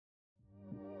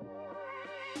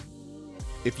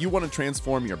If you want to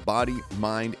transform your body,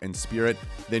 mind, and spirit,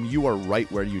 then you are right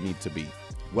where you need to be.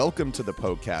 Welcome to the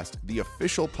podcast, the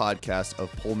official podcast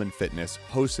of Pullman Fitness,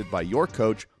 hosted by your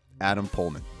coach, Adam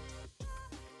Pullman.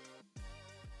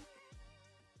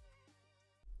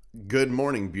 Good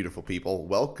morning, beautiful people.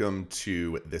 Welcome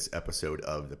to this episode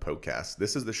of the podcast.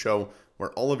 This is the show where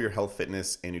all of your health,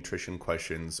 fitness, and nutrition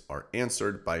questions are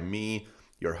answered by me,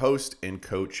 your host and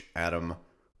coach, Adam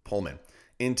Pullman.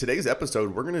 In today's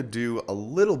episode, we're going to do a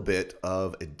little bit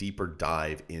of a deeper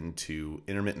dive into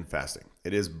intermittent fasting.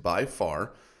 It is by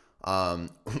far one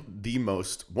of the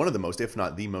most, if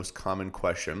not the most common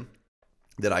question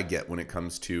that I get when it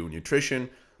comes to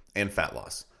nutrition and fat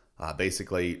loss.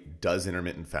 Basically, does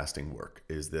intermittent fasting work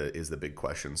is the big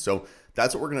question. So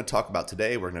that's what we're going to talk about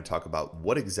today. We're going to talk about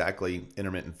what exactly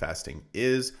intermittent fasting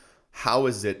is. How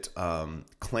is it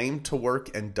claimed to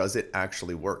work, and does it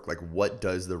actually work? Like, what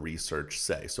does the research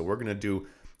say? So we're going to do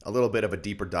a little bit of a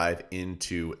deeper dive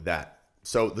into that.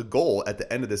 So the goal at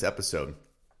the end of this episode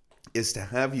is to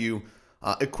have you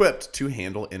equipped to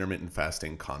handle intermittent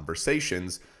fasting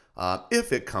conversations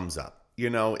if it comes up. You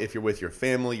know, if you're with your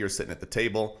family, you're sitting at the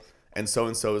table, and so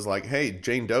is like, hey,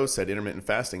 Jane Doe said intermittent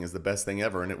fasting is the best thing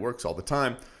ever, and it works all the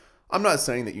time. I'm not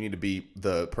saying that you need to be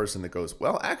the person that goes,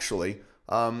 well, actually...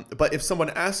 but if someone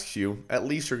asks you, at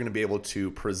least you're going to be able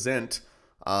to present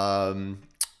a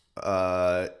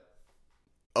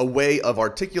way of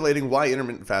articulating why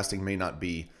intermittent fasting may not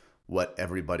be what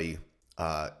everybody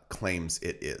claims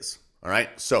it is. All right,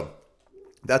 so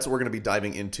that's what we're going to be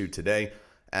diving into today.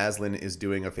 Aslan is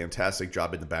doing a fantastic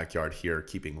job in the backyard here,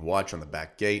 keeping watch on the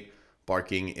back gate,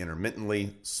 barking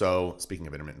intermittently. So speaking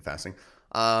of intermittent fasting,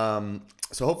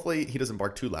 so hopefully he doesn't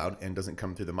bark too loud and doesn't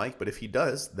come through the mic, but if he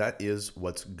does, that is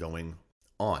what's going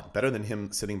on. Better than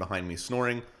him sitting behind me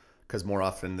snoring, because more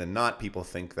often than not, people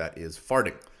think that is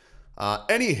farting.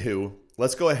 Anywho,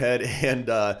 let's go ahead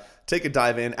and take a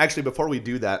dive in. Actually, before we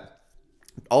do that,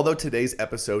 although today's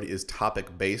episode is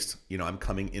topic-based, I'm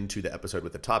coming into the episode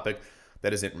with a topic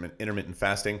that is intermittent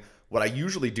fasting. What I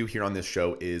usually do here on this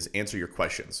show is answer your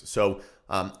questions. So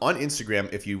on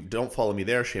Instagram, if you don't follow me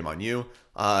there, shame on you.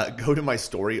 Go to my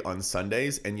story on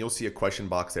Sundays and you'll see a question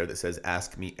box there that says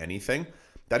ask me anything.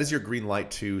 That is your green light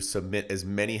to submit as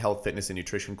many health, fitness, and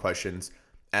nutrition questions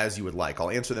as you would like. I'll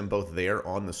answer them both there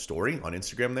on the story on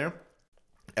Instagram there,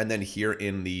 and then here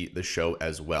in the show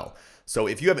as well. So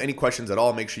if you have any questions at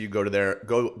all, make sure you go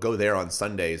there on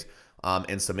Sundays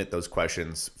and submit those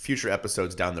questions. Future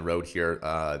episodes down the road here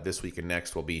this week and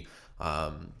next will be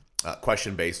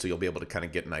question-based, so you'll be able to kind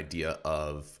of get an idea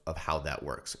of how that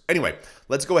works. Anyway,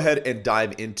 let's go ahead and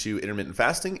dive into intermittent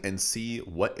fasting and see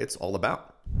what it's all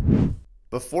about.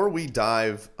 Before we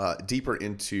dive deeper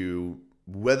into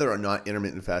whether or not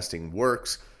intermittent fasting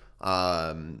works,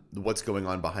 what's going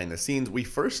on behind the scenes, we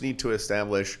first need to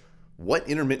establish what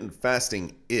intermittent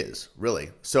fasting is, really.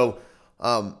 So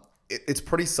it's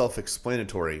pretty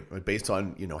self-explanatory based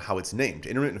on how it's named.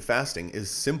 Intermittent fasting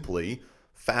is simply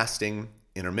fasting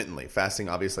intermittently. Fasting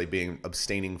obviously being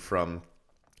abstaining from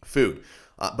food.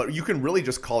 But you can really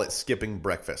just call it skipping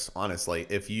breakfast, honestly.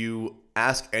 If you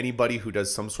ask anybody who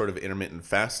does some sort of intermittent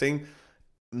fasting,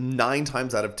 9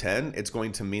 times out of 10, it's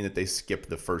going to mean that they skip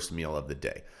the first meal of the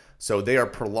day. So they are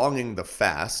prolonging the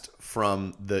fast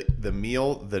from the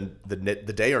meal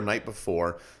the day or night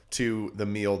before to the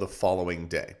meal the following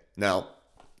day. Now,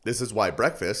 this is why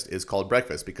breakfast is called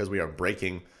breakfast, because we are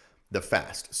breaking the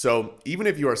fast. So even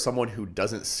if you are someone who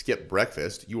doesn't skip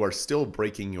breakfast, you are still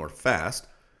breaking your fast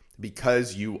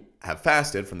because you have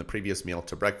fasted from the previous meal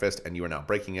to breakfast, and you are now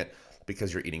breaking it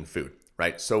because you're eating food,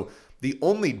 right? So the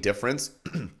only difference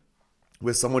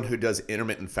with someone who does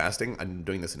intermittent fasting, I'm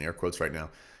doing this in air quotes right now,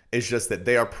 is just that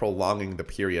they are prolonging the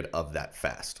period of that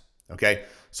fast, okay?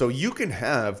 So you can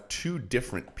have two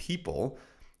different people,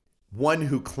 one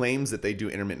who claims that they do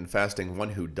intermittent fasting, one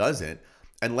who doesn't.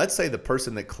 And let's say the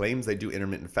person that claims they do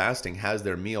intermittent fasting has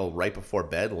their meal right before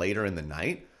bed later in the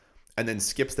night and then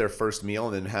skips their first meal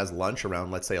and then has lunch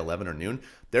around, let's say, 11 or noon.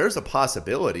 There's a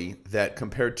possibility that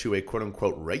compared to a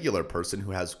quote-unquote regular person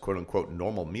who has quote-unquote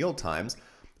normal meal times,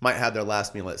 might have their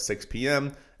last meal at 6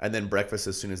 p.m. and then breakfast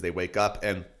as soon as they wake up.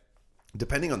 And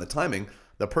depending on the timing,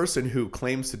 the person who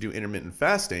claims to do intermittent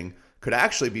fasting could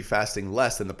actually be fasting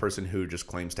less than the person who just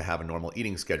claims to have a normal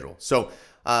eating schedule. So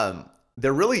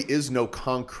there really is no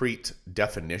concrete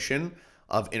definition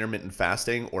of intermittent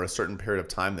fasting or a certain period of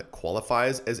time that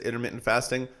qualifies as intermittent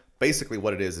fasting. Basically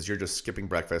what it is you're just skipping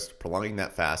breakfast, prolonging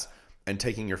that fast, and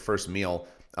taking your first meal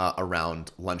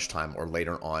around lunchtime or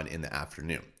later on in the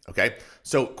afternoon. Okay,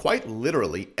 so quite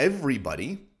literally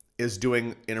everybody is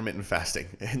doing intermittent fasting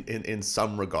in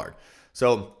some regard.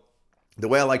 So The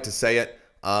way I like to say it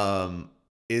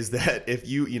is that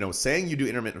if saying you do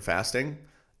intermittent fasting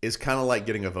is kind of like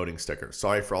getting a voting sticker.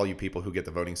 Sorry for all you people who get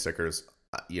the voting stickers.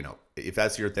 If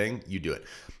that's your thing, you do it.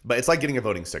 But it's like getting a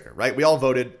voting sticker, right? We all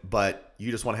voted, but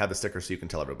you just want to have the sticker so you can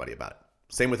tell everybody about it.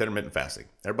 Same with intermittent fasting.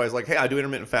 Everybody's like, hey, I do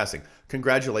intermittent fasting.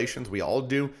 Congratulations, we all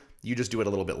do. You just do it a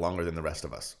little bit longer than the rest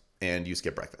of us, and you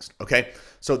skip breakfast, okay?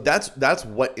 So that's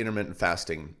what intermittent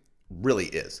fasting really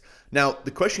is. Now,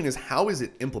 the question is, how is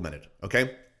it implemented,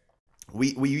 okay?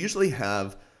 We usually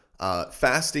have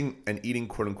fasting and eating,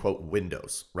 quote unquote,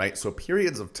 windows, right? So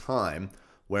periods of time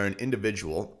where an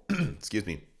individual, excuse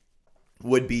me,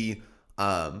 would be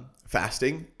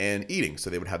fasting and eating. So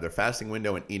they would have their fasting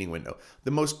window and eating window.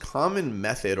 The most common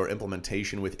method or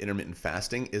implementation with intermittent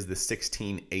fasting is the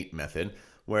 16-8 method,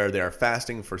 where they're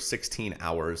fasting for 16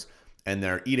 hours and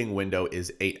their eating window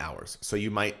is 8 hours. So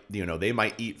they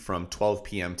might eat from 12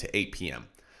 p.m. to 8 p.m.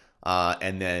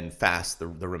 And then fast the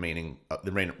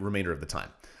remainder of the time.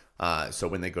 So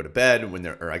when they go to bed,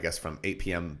 from 8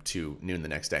 p.m. to noon the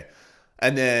next day.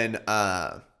 And then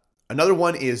another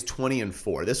one is 20 and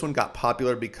 4. This one got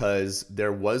popular because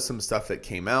there was some stuff that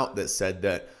came out that said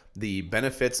that the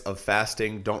benefits of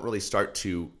fasting don't really start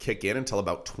to kick in until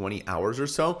about 20 hours or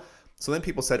so. So then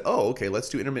people said, oh, okay, let's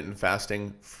do intermittent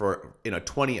fasting in a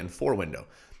 20 and 4 window.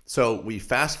 So we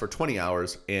fast for 20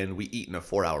 hours and we eat in a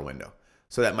 4-hour window.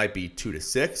 So that might be 2 to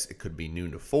 6. It could be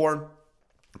noon to 4.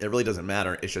 It really doesn't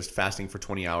matter. It's just fasting for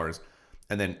 20 hours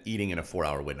and then eating in a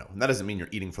 4-hour window. And that doesn't mean you're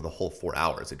eating for the whole 4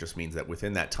 hours. It just means that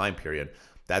within that time period,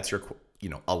 that's your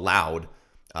allowed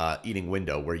eating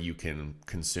window where you can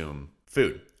consume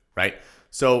food, right?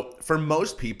 So for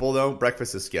most people, though,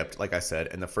 breakfast is skipped, like I said,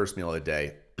 and the first meal of the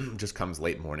day just comes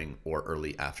late morning or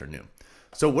early afternoon.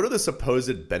 So what are the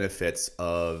supposed benefits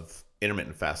of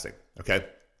intermittent fasting? Okay,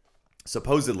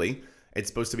 supposedly it's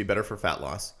supposed to be better for fat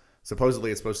loss. Supposedly,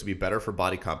 it's supposed to be better for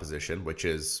body composition, which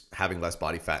is having less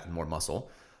body fat and more muscle.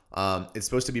 It's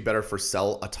supposed to be better for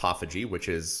cell autophagy, which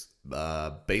is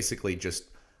basically just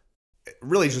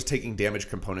taking damaged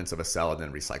components of a cell and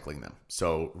then recycling them.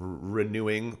 So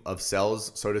renewing of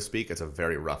cells, so to speak. It's a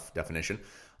very rough definition.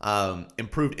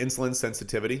 Improved insulin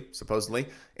sensitivity, supposedly.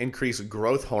 Increased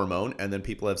growth hormone. And then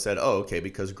people have said, oh, okay,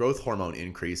 because growth hormone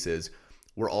increases,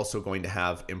 we're also going to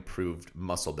have improved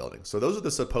muscle building. So those are the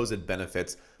supposed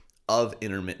benefits of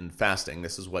intermittent fasting.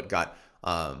 This is what got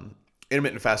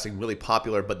intermittent fasting really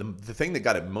popular. But the thing that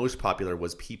got it most popular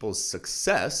was people's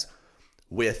success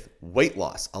with weight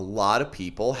loss. A lot of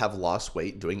people have lost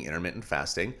weight doing intermittent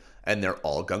fasting, and they're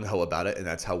all gung-ho about it, and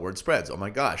that's how word spreads. Oh my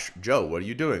gosh, Joe, what are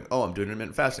you doing? Oh, I'm doing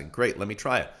intermittent fasting. Great, let me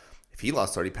try it. If he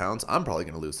lost 30 pounds, I'm probably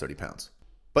going to lose 30 pounds.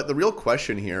 But the real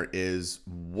question here is,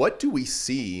 what do we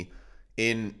see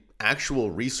in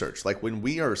actual research? Like when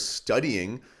we are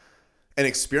studying and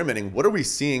experimenting, what are we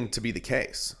seeing to be the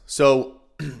case? So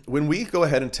when we go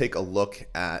ahead and take a look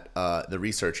at the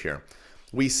research here,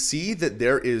 we see that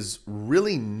there is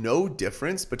really no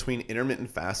difference between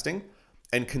intermittent fasting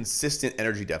and consistent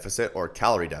energy deficit or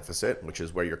calorie deficit, which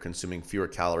is where you're consuming fewer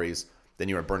calories than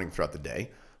you are burning throughout the day,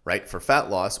 right? For fat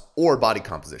loss or body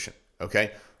composition,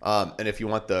 okay? And if you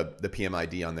want the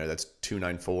PMID on there, that's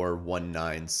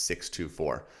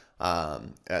 294-19624.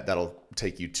 That'll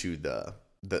take you to the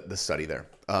study there.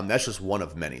 That's just one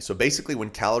of many. So basically when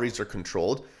calories are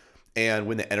controlled and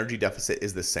when the energy deficit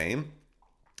is the same,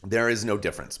 there is no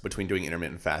difference between doing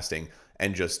intermittent fasting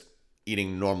and just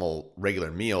eating normal,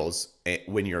 regular meals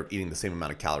when you're eating the same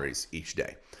amount of calories each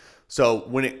day. So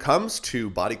when it comes to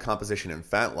body composition and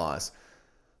fat loss,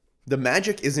 the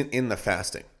magic isn't in the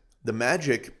fasting. The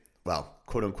magic, well,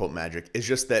 quote unquote magic, is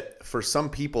just that for some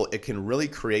people, it can really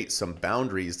create some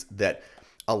boundaries that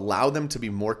allow them to be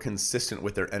more consistent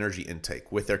with their energy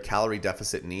intake, with their calorie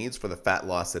deficit needs for the fat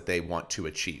loss that they want to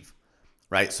achieve,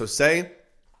 right? So say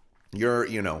you're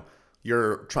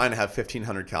trying to have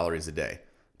 1,500 calories a day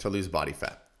to lose body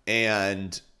fat,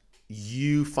 and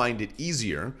you find it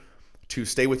easier to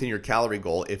stay within your calorie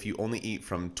goal if you only eat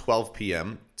from 12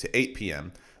 p.m. to 8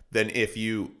 p.m. than if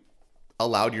you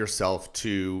allowed yourself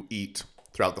to eat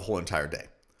throughout the whole entire day.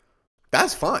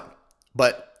 That's fine,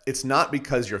 but it's not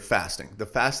because you're fasting. The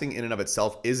fasting in and of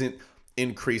itself isn't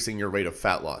increasing your rate of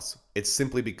fat loss. It's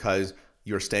simply because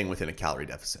you're staying within a calorie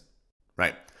deficit,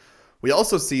 right? We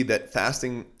also see that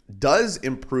fasting does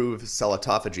improve cell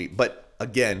autophagy, but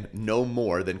again, no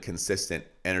more than consistent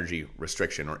energy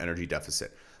restriction or energy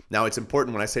deficit. Now, it's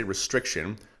important when I say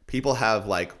restriction, people have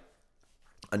like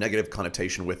a negative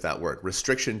connotation with that word.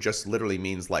 Restriction just literally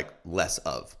means like less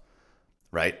of,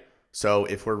 right? So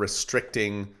if we're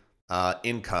restricting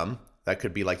income, That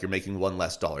could be like you're making one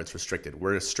less dollar. It's restricted.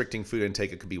 We're restricting food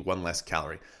intake. It could be one less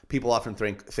calorie. People often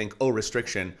think, oh,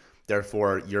 restriction,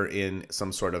 therefore you're in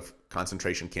some sort of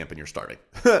concentration camp and you're starving,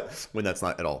 when that's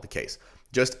not at all the case.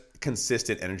 Just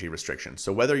consistent energy restriction.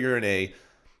 So whether you're in a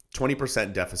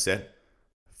 20% deficit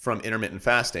from intermittent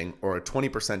fasting or a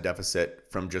 20% deficit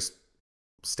from just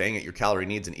staying at your calorie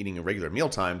needs and eating irregular meal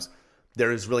times,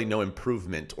 there is really no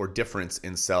improvement or difference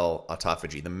in cell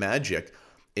autophagy. The magic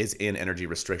is in energy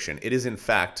restriction. It is, in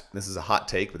fact, this is a hot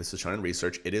take, but this is shown in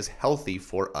research, it is healthy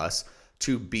for us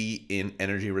to be in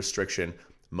energy restriction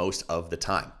most of the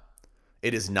time.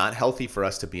 It is not healthy for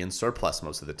us to be in surplus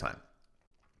most of the time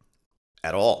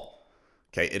at all.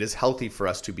 Okay, it is healthy for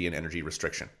us to be in energy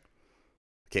restriction.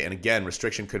 Okay, and again,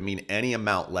 restriction could mean any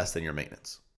amount less than your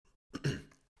maintenance,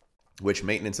 which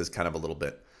maintenance is kind of a little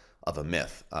bit of a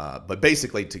myth. But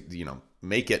basically, to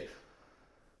make it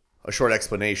a short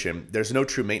explanation, there's no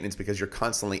true maintenance because you're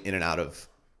constantly in and out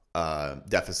of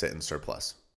deficit and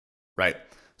surplus, right?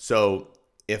 So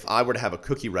if I were to have a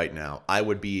cookie right now, I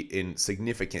would be in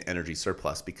significant energy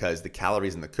surplus because the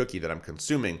calories in the cookie that I'm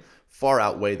consuming far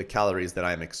outweigh the calories that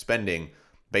I'm expending,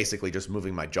 basically just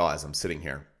moving my jaw as I'm sitting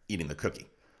here eating the cookie,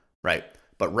 right?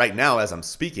 But right now, as I'm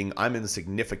speaking, I'm in a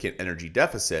significant energy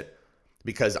deficit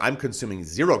because I'm consuming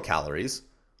 0 calories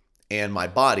and my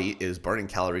body is burning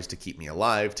calories to keep me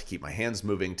alive, to keep my hands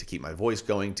moving, to keep my voice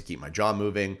going, to keep my jaw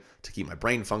moving, to keep my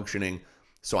brain functioning.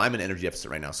 So I'm in energy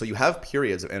deficit right now. So you have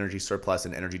periods of energy surplus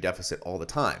and energy deficit all the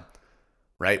time,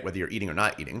 right? Whether you're eating or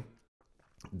not eating,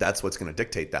 that's what's going to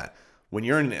dictate that. When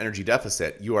you're in an energy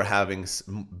deficit, you are having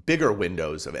bigger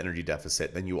windows of energy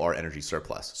deficit than you are energy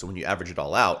surplus. So when you average it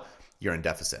all out, you're in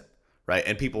deficit, right?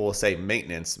 And people will say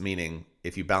maintenance, meaning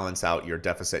if you balance out your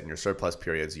deficit and your surplus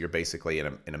periods, you're basically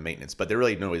in a maintenance. But there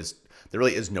really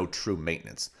is no true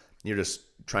maintenance. You're just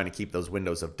trying to keep those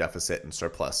windows of deficit and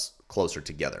surplus closer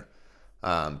together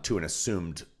to an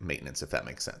assumed maintenance, if that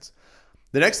makes sense.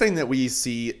 The next thing that we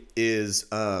see is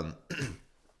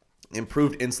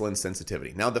improved insulin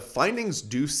sensitivity. Now, the findings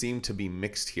do seem to be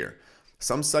mixed here.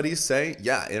 Some studies say,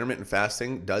 yeah, intermittent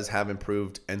fasting does have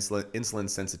improved insulin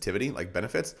sensitivity, like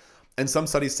benefits. And some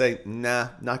studies say, nah,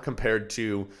 not compared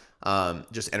to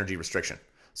just energy restriction.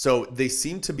 So they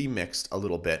seem to be mixed a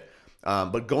little bit.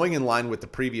 But going in line with the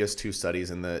previous 2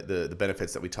 studies and the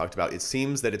benefits that we talked about, it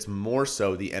seems that it's more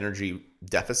so the energy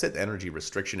deficit, the energy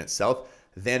restriction itself,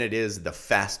 than it is the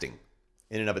fasting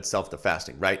in and of itself, the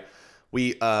fasting, right?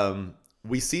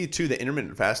 We see too that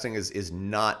intermittent fasting is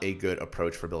not a good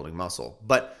approach for building muscle.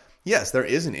 But yes, there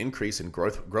is an increase in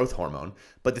growth hormone.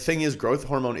 But the thing is, growth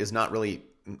hormone is not really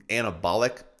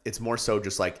anabolic. It's more so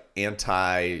just like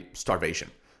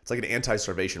anti-starvation. It's like an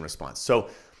anti-starvation response. So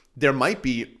there might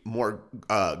be more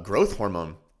growth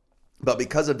hormone, but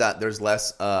because of that, there's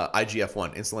less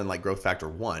IGF-1, insulin-like growth factor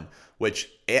 1,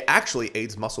 which actually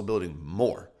aids muscle building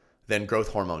more than growth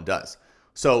hormone does.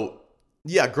 So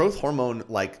yeah, growth hormone,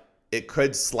 like, it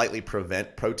could slightly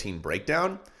prevent protein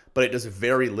breakdown, but it does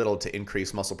very little to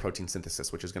increase muscle protein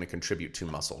synthesis, which is going to contribute to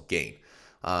muscle gain.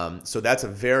 So that's a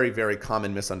very, very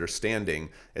common misunderstanding,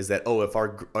 is that, oh, if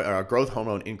our growth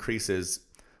hormone increases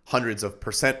hundreds of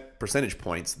percentage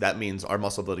points, that means our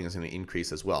muscle building is going to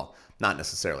increase as well. Not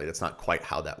necessarily. That's not quite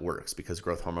how that works, because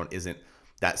growth hormone it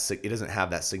doesn't have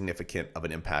that significant of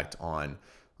an impact on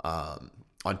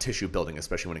tissue building,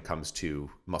 especially when it comes to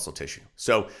muscle tissue.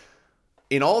 So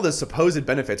in all the supposed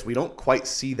benefits, we don't quite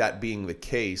see that being the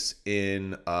case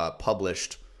in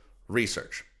published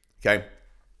research. Okay.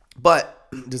 But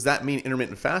does that mean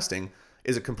intermittent fasting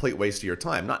is a complete waste of your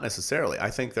time? Not necessarily. I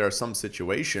think there are some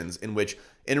situations in which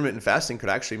intermittent fasting could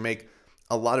actually make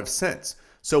a lot of sense.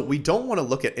 So we don't want to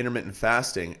look at intermittent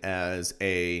fasting as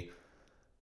a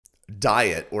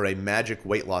diet or a magic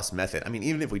weight loss method. I mean,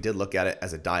 even if we did look at it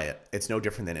as a diet, it's no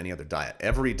different than any other diet.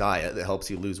 Every diet that helps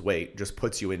you lose weight just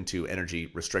puts you into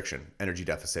energy restriction, energy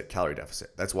deficit, calorie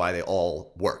deficit. That's why they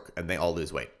all work and they all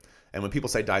lose weight. And when people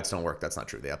say diets don't work, that's not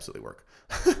true. They absolutely work.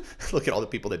 Look at all the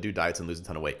people that do diets and lose a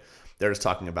ton of weight. They're just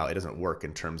talking about it doesn't work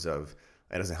in terms of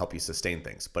it doesn't help you sustain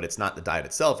things. But it's not the diet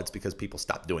itself. It's because people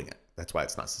stop doing it. That's why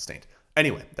it's not sustained.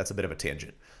 Anyway, that's a bit of a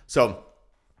tangent. So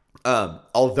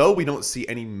although we don't see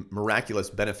any miraculous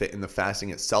benefit in the fasting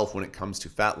itself when it comes to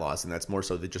fat loss, and that's more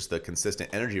so just the consistent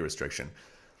energy restriction,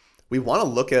 we want to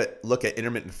look at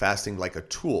intermittent fasting like a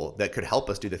tool that could help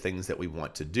us do the things that we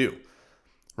want to do,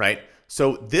 right?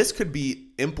 So this could be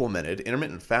implemented,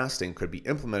 intermittent fasting could be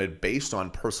implemented based on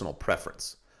personal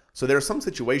preference. So there are some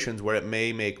situations where it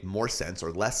may make more sense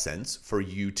or less sense for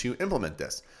you to implement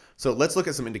this. So let's look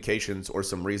at some indications or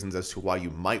some reasons as to why you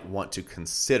might want to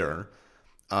consider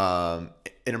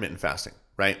intermittent fasting,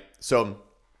 right? So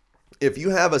If you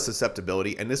have a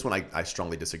susceptibility, and this one I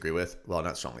strongly disagree with, well,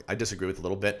 not strongly, I disagree with a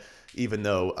little bit, even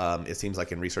though it seems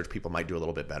like in research people might do a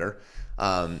little bit better,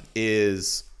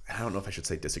 is, I don't know if I should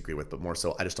say disagree with, but more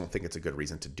so, I just don't think it's a good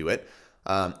reason to do it,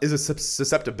 is a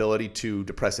susceptibility to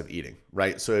depressive eating,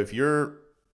 right? So if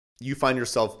you find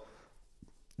yourself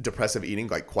depressive eating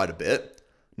like quite a bit,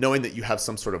 knowing that you have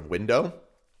some sort of window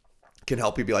can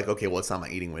help you be like, okay, well, it's not my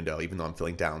eating window, even though I'm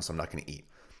feeling down, so I'm not going to eat.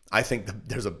 I think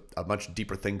there's a much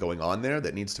deeper thing going on there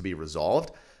that needs to be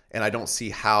resolved. And I don't see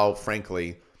how,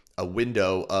 frankly, a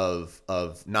window of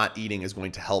not eating is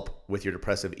going to help with your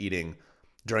depressive eating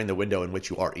during the window in which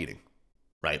you are eating,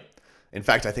 right? In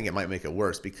fact, I think it might make it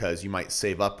worse because you might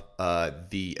save up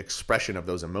the expression of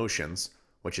those emotions,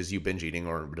 which is you binge eating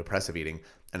or depressive eating,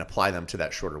 and apply them to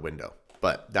that shorter window.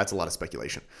 But that's a lot of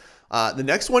speculation. The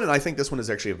next one, and I think this one is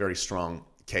actually a very strong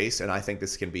case, and I think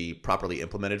this can be properly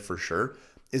implemented for sure,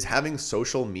 is having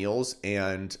social meals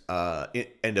and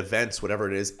events, whatever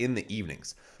it is, in the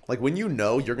evenings. Like when you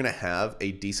know you're going to have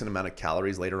a decent amount of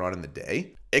calories later on in the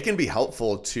day, it can be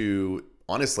helpful to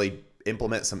honestly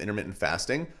implement some intermittent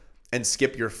fasting and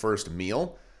skip your first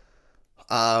meal,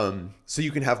 so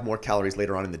you can have more calories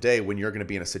later on in the day when you're going to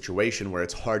be in a situation where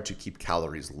it's hard to keep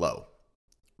calories low.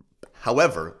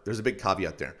 However, there's a big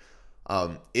caveat there.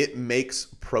 It makes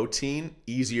protein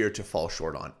easier to fall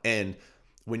short on. And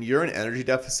when you're in energy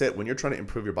deficit, when you're trying to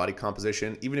improve your body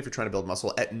composition, even if you're trying to build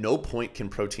muscle, at no point can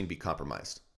protein be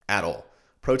compromised at all.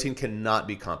 Protein cannot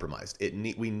be compromised.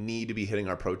 We need to be hitting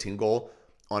our protein goal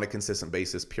on a consistent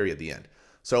basis, period, the end.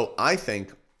 So I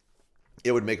think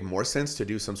it would make more sense to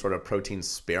do some sort of protein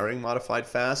sparing modified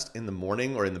fast in the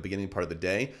morning or in the beginning part of the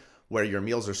day, where your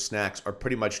meals or snacks are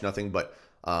pretty much nothing but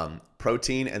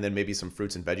protein and then maybe some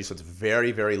fruits and veggies. So it's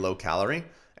very, very low calorie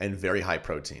and very high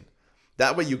protein.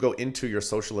 That way you go into your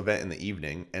social event in the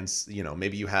evening and,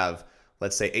 maybe you have,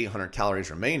 let's say 800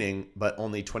 calories remaining, but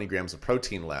only 20 grams of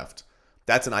protein left.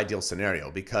 That's an ideal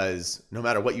scenario because no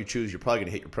matter what you choose, you're probably going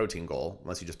to hit your protein goal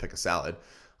unless you just pick a salad.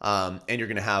 And you're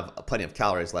going to have plenty of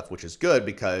calories left, which is good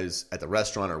because at the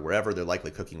restaurant or wherever, they're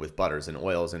likely cooking with butters and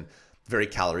oils and very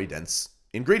calorie dense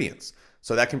ingredients.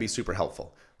 So that can be super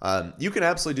helpful. You can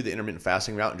absolutely do the intermittent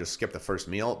fasting route and just skip the first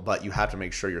meal, but you have to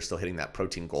make sure you're still hitting that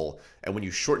protein goal. And when you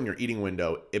shorten your eating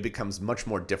window, it becomes much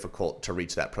more difficult to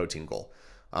reach that protein goal,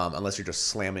 unless you're just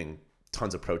slamming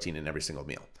tons of protein in every single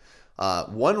meal.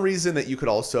 One reason that you could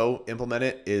also implement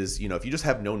it is, if you just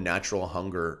have no natural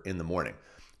hunger in the morning.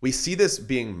 We see this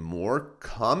being more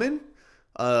common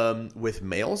with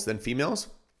males than females,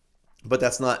 but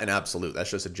that's not an absolute. That's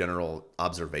just a general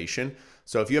observation.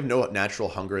 So if you have no natural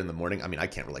hunger in the morning, I mean, I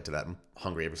can't relate to that. I'm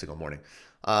hungry every single morning.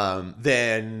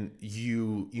 Then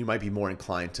you might be more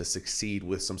inclined to succeed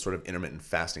with some sort of intermittent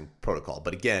fasting protocol.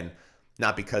 But again,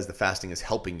 not because the fasting is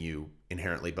helping you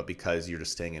inherently, but because you're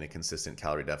just staying in a consistent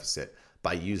calorie deficit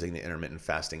by using the intermittent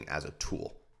fasting as a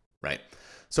tool, right?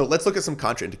 So let's look at some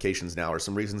contraindications now, or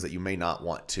some reasons that you may not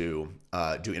want to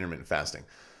do intermittent fasting.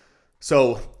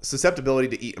 So susceptibility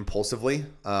to eat impulsively,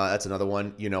 that's another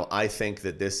one. I think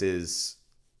that this is,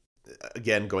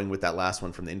 again, going with that last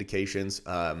one from the indications.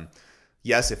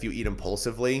 Yes, if you eat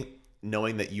impulsively,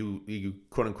 knowing that you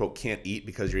quote unquote can't eat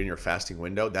because you're in your fasting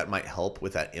window, that might help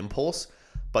with that impulse.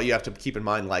 But you have to keep in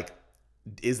mind, like,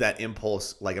 is that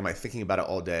impulse, like, am I thinking about it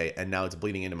all day and now it's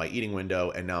bleeding into my eating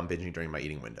window and now I'm binging during my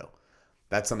eating window?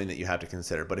 That's something that you have to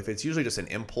consider. But if it's usually just an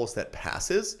impulse that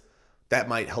passes, that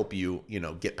might help you,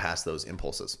 get past those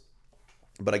impulses.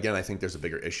 But again, I think there's a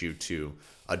bigger issue to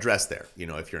address there.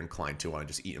 If you're inclined to want to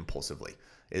just eat impulsively,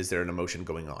 is there an emotion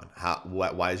going on?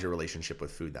 Why is your relationship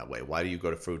with food that way? Why do you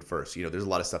go to food first? There's a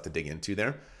lot of stuff to dig into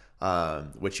there,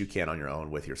 which you can on your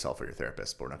own with yourself or your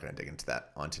therapist. But we're not going to dig into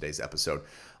that on today's episode.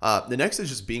 The next is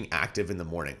just being active in the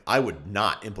morning. I would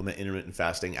not implement intermittent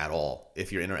fasting at all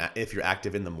if you're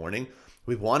active in the morning.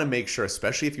 We want to make sure,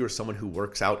 especially if you're someone who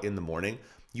works out in the morning,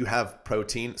 you have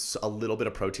protein, a little bit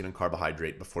of protein and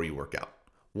carbohydrate before you work out.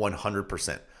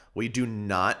 100%. We do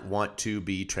not want to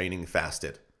be training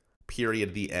fasted.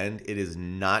 Period. The end. It is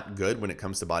not good when it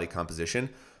comes to body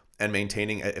composition and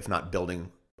maintaining, if not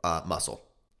building, muscle.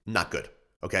 Not good.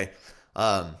 Okay.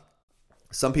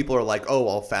 Some people are like, oh,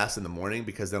 I'll fast in the morning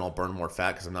because then I'll burn more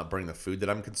fat because I'm not burning the food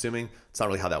that I'm consuming. It's not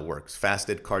really how that works.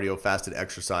 Fasted cardio, fasted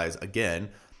exercise, again,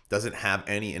 doesn't have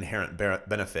any inherent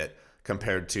benefit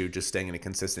compared to just staying in a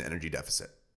consistent energy deficit.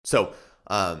 So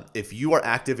if you are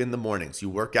active in the mornings, you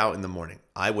work out in the morning,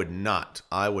 I would not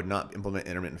implement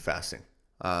intermittent fasting.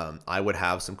 I would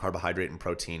have some carbohydrate and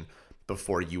protein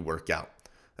before you work out.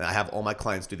 And I have all my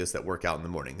clients do this that work out in the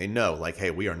morning. They know, like,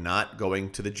 hey, we are not going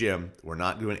to the gym. We're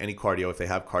not doing any cardio. If they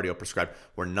have cardio prescribed,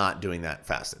 we're not doing that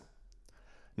fasted.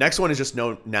 Next one is just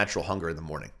no natural hunger in the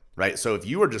morning, right? So if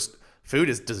you are just,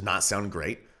 does not sound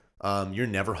great. You're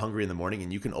never hungry in the morning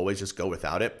and you can always just go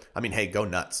without it. I mean, hey, go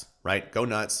nuts, right? Go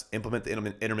nuts, implement the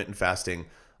intermittent fasting.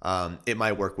 It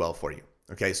might work well for you.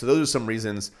 Okay. So those are some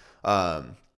reasons,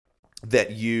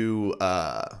 that you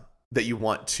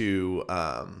want to,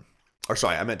 or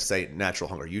sorry, I meant to say natural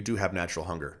hunger. You do have natural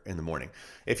hunger in the morning.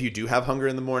 If you do have hunger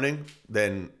in the morning,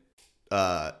 then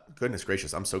goodness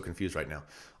gracious, I'm so confused right now.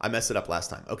 I messed it up last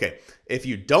time. Okay. If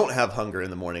you don't have hunger in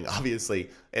the morning,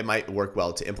 obviously it might work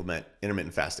well to implement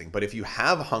intermittent fasting. But if you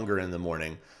have hunger in the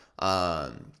morning,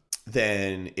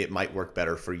 then it might work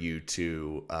better for you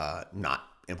to not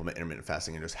implement intermittent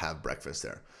fasting and just have breakfast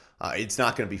there. It's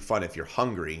not going to be fun if you're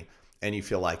hungry and you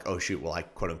feel like, oh shoot, well I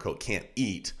quote unquote can't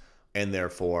eat, and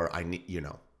therefore I need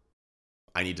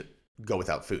to go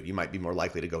without food. You might be more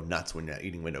likely to go nuts when that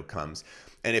eating window comes.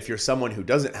 And if you're someone who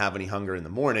doesn't have any hunger in the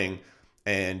morning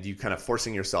and you kind of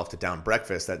forcing yourself to down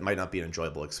breakfast, that might not be an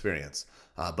enjoyable experience.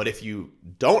 But if you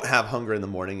don't have hunger in the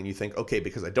morning and you think, okay,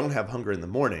 because I don't have hunger in the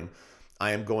morning,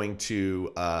 I am going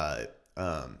to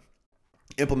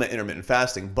implement intermittent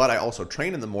fasting, but I also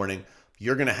train in the morning,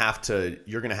 you're going to have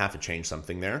to change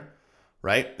something there,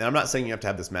 right? And I'm not saying you have to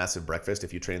have this massive breakfast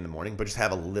if you train in the morning, but just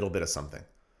have a little bit of something.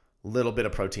 Little bit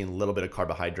of protein, little bit of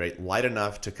carbohydrate, light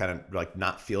enough to kind of like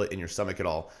not feel it in your stomach at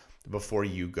all before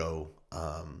you go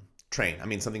train. I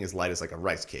mean, something as light as like a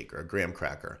rice cake or a graham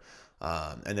cracker.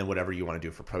 And then whatever you want to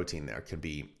do for protein there can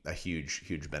be a huge,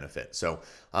 huge benefit. So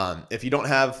if you don't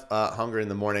have hunger in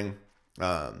the morning,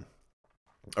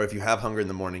 or if you have hunger in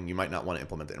the morning, you might not want to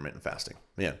implement the intermittent fasting.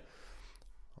 Man,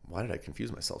 why did I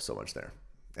confuse myself so much there?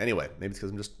 Anyway, maybe it's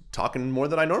because I'm just talking more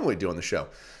than I normally do on the show.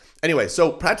 Anyway,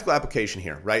 so practical application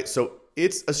here, right? So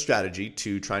it's a strategy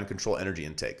to try and control energy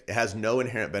intake. It has no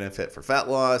inherent benefit for fat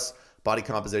loss, body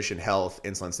composition, health,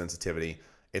 insulin sensitivity.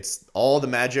 It's all the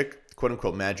magic, quote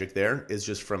unquote magic there, is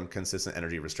just from consistent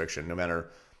energy restriction, no matter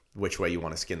which way you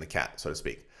want to skin the cat, so to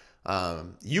speak.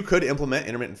 You could implement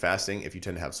intermittent fasting if you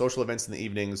tend to have social events in the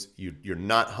evenings, you're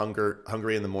not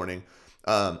hungry in the morning,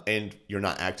 and you're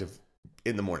not active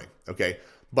in the morning, okay?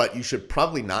 But you should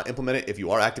probably not implement it if you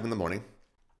are active in the morning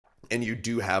and you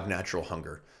do have natural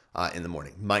hunger in the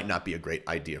morning. Might not be a great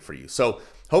idea for you. So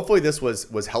hopefully this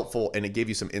was helpful and it gave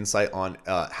you some insight on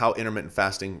how intermittent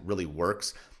fasting really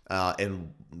works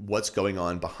and what's going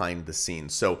on behind the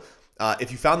scenes. So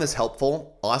if you found this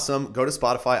helpful, awesome. Go to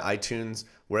Spotify, iTunes,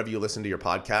 wherever you listen to your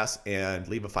podcast, and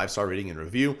leave a 5-star rating and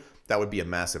review. That would be a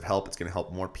massive help. It's going to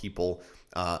help more people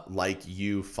like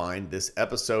you find this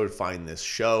episode, find this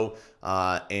show,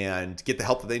 and get the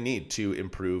help that they need to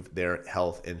improve their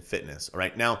health and fitness. All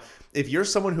right. Now, if you're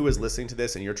someone who is listening to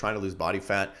this and you're trying to lose body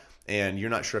fat and you're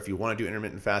not sure if you want to do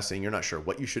intermittent fasting, you're not sure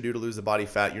what you should do to lose the body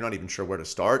fat, you're not even sure where to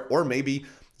start, or maybe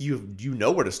you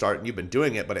know where to start and you've been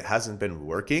doing it, but it hasn't been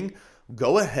working,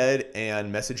 go ahead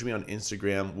and message me on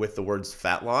Instagram with the words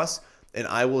fat loss, and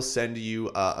I will send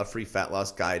you a free fat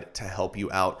loss guide to help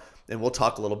you out. And we'll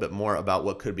talk a little bit more about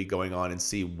what could be going on and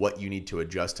see what you need to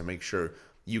adjust to make sure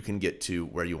you can get to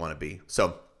where you want to be.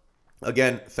 So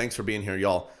again, thanks for being here,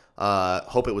 y'all.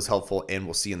 Hope it was helpful, and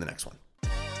we'll see you in the next one.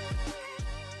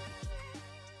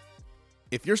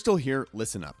 If you're still here,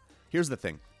 listen up. Here's the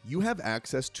thing. You have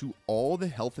access to all the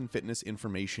health and fitness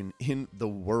information in the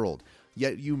world,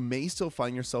 yet you may still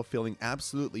find yourself feeling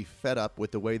absolutely fed up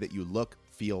with the way that you look,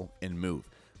 feel, and move.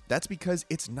 That's because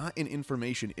it's not an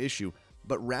information issue,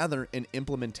 but rather an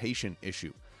implementation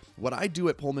issue. What I do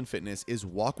at Pullman Fitness is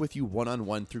walk with you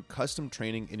one-on-one through custom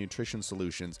training and nutrition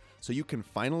solutions so you can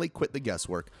finally quit the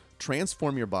guesswork,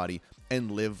 transform your body,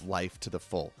 and live life to the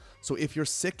full. So if you're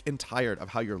sick and tired of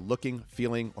how you're looking,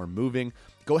 feeling, or moving,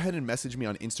 go ahead and message me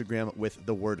on Instagram with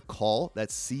the word call,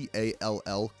 that's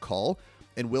C-A-L-L, call,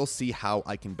 and we'll see how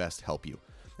I can best help you.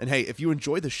 And hey, if you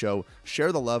enjoy the show,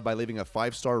 share the love by leaving a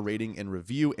 5-star rating and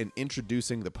review and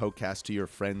introducing the podcast to your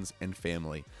friends and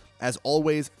family. As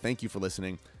always, thank you for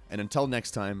listening. And until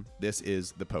next time, this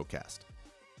is the podcast.